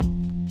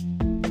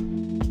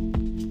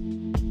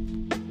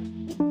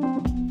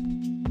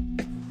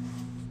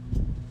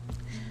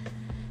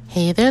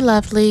Hey there,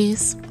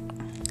 lovelies.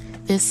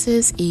 This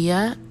is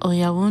Iya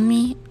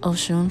Oyawunmi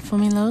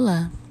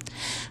Oshunfumilola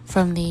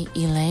from the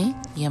Ile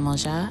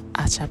Yemoja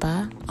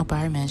Achaba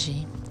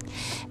Obarmeji.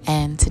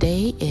 And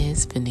today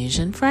is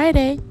Venusian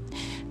Friday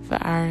for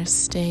our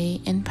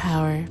Stay in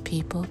Power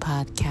People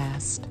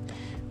podcast,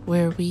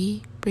 where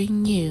we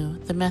bring you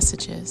the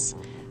messages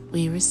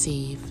we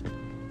receive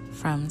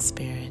from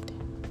Spirit.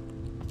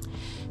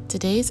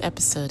 Today's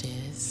episode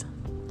is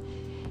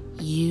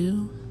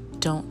You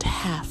Don't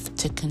Have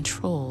to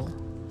Control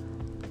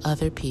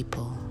Other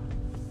People.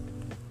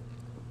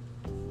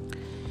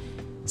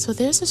 So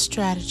there's a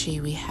strategy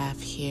we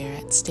have here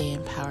at Stay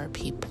in Power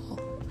People,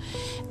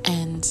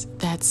 and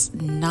that's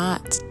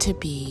not to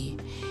be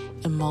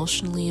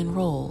emotionally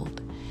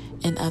enrolled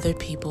in other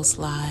people's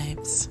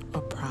lives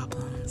or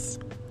problems.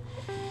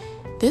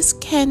 This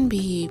can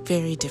be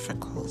very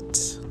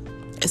difficult,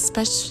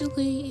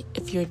 especially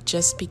if you're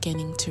just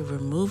beginning to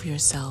remove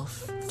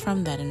yourself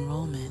from that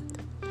enrollment.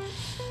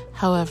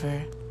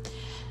 However,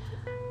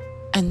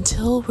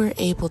 until we're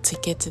able to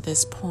get to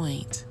this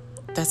point,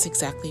 that's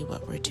exactly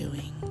what we're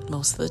doing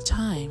most of the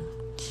time,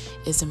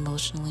 is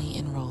emotionally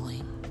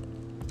enrolling.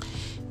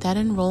 That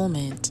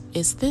enrollment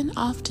is then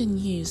often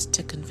used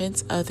to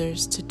convince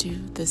others to do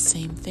the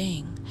same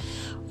thing,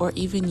 or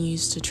even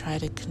used to try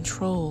to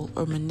control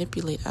or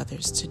manipulate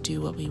others to do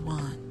what we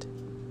want.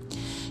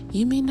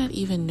 You may not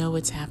even know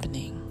it's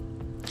happening.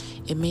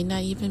 It may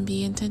not even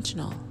be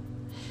intentional,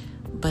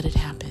 but it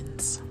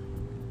happens.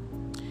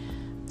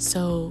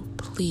 So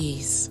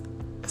please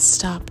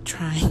stop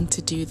trying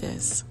to do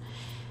this,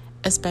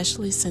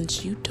 especially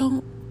since you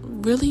don't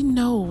really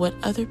know what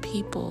other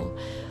people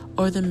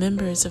or the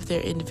members of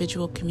their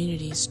individual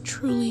communities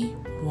truly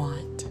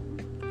want.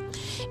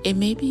 It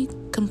may be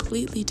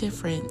completely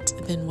different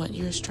than what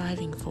you're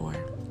striving for.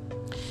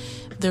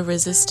 The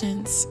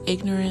resistance,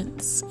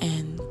 ignorance,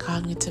 and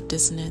cognitive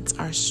dissonance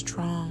are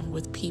strong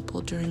with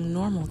people during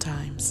normal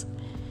times.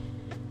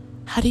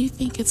 How do you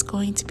think it's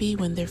going to be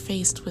when they're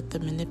faced with the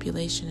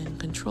manipulation and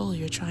control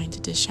you're trying to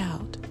dish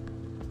out?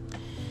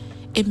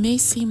 It may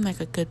seem like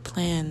a good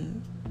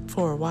plan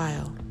for a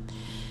while,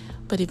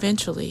 but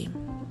eventually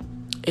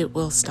it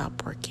will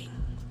stop working.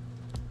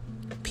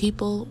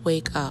 People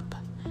wake up,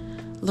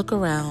 look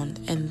around,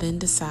 and then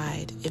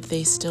decide if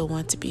they still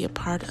want to be a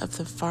part of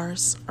the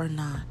farce or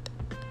not.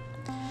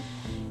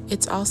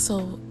 It's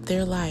also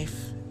their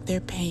life,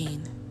 their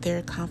pain, their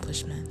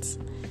accomplishments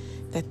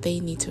that they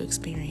need to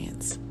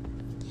experience.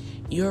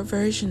 Your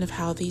version of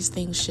how these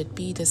things should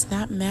be does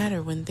not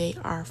matter when they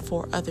are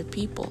for other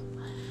people.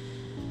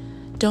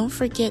 Don't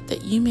forget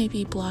that you may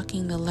be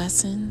blocking the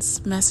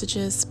lessons,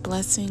 messages,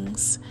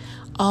 blessings,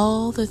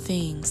 all the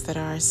things that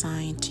are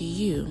assigned to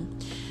you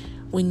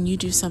when you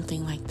do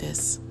something like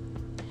this.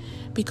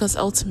 Because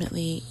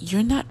ultimately,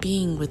 you're not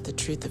being with the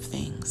truth of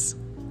things.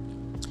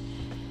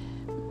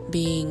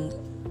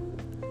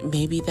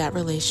 Maybe that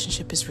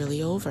relationship is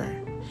really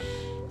over.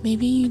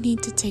 Maybe you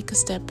need to take a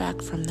step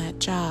back from that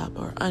job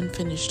or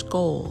unfinished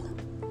goal.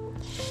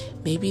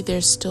 Maybe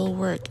there's still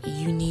work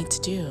you need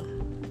to do.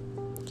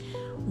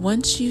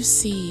 Once you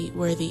see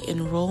where the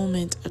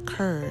enrollment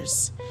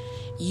occurs,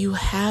 you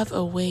have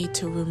a way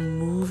to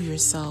remove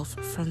yourself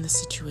from the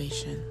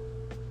situation.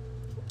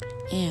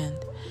 And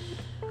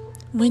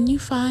when you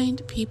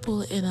find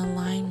people in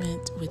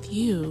alignment with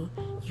you,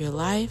 your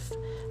life,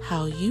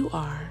 how you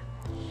are,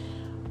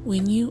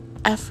 when you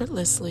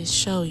effortlessly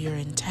show your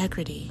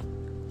integrity,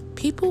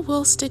 people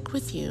will stick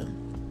with you.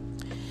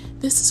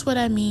 This is what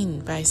I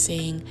mean by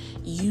saying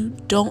you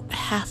don't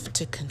have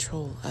to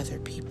control other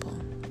people.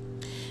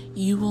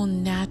 You will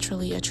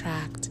naturally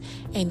attract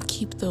and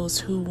keep those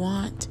who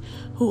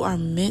are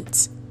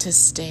meant to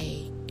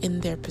stay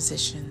in their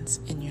positions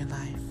in your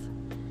life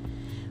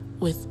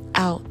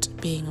without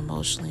being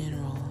emotionally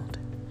enrolled,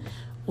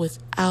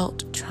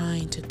 without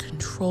trying to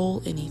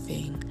control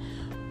anything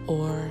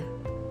or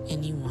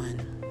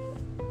anyone.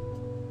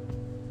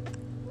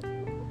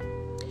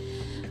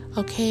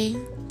 Okay,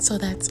 so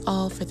that's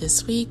all for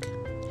this week.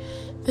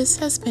 This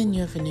has been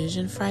your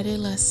Venusian Friday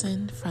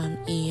lesson from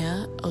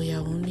Iya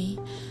Oyawunmi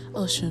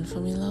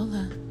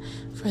Oshunfumilola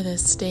for the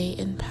Stay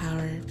in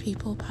Power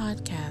People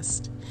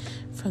podcast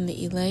from the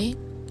Ile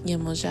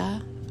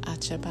Yemoja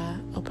Achaba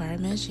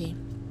Obarmeji.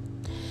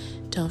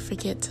 Don't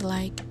forget to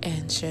like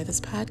and share this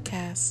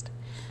podcast.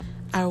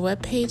 Our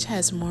webpage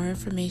has more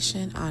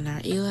information on our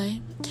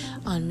Ile,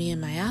 on me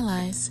and my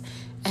allies,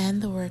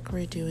 and the work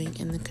we're doing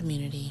in the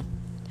community.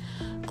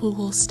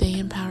 Google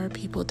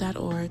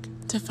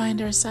stayempowerpeople.org to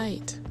find our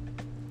site.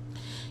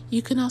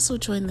 You can also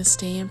join the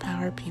Stay in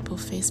Power People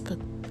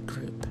Facebook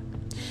group.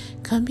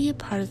 Come be a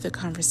part of the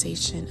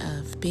conversation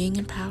of being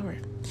in power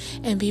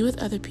and be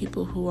with other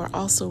people who are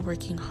also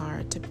working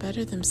hard to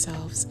better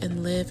themselves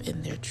and live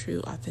in their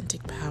true,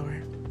 authentic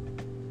power.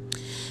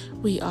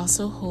 We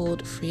also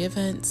hold free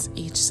events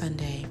each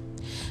Sunday.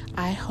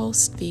 I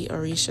host the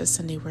Orisha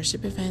Sunday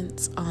worship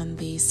events on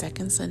the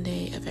second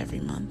Sunday of every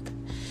month,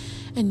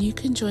 and you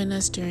can join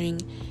us during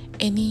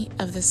any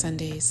of the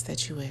Sundays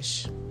that you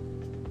wish.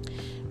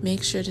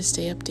 Make sure to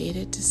stay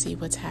updated to see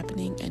what's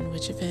happening and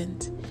which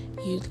event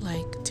you'd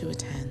like to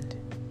attend.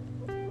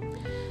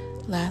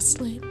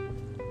 Lastly,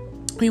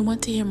 we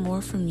want to hear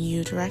more from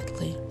you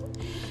directly.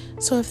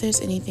 So if there's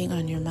anything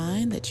on your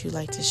mind that you'd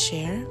like to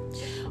share,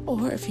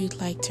 or if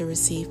you'd like to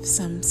receive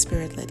some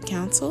spirit-led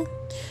counsel,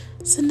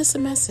 send us a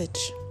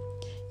message.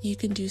 You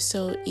can do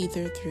so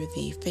either through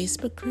the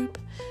Facebook group,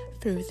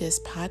 through this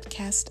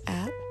podcast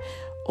app,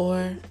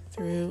 or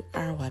through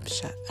our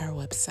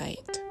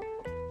website.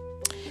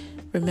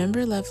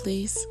 Remember,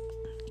 lovelies,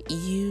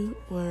 you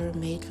were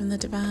made from the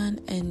divine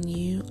and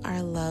you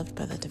are loved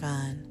by the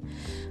divine.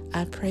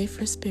 I pray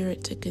for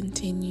Spirit to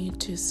continue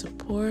to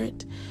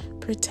support,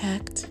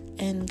 protect,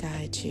 and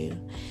guide you,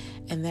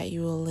 and that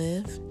you will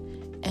live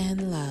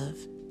and love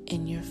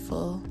in your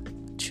full,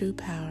 true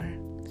power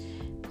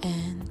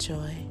and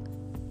joy.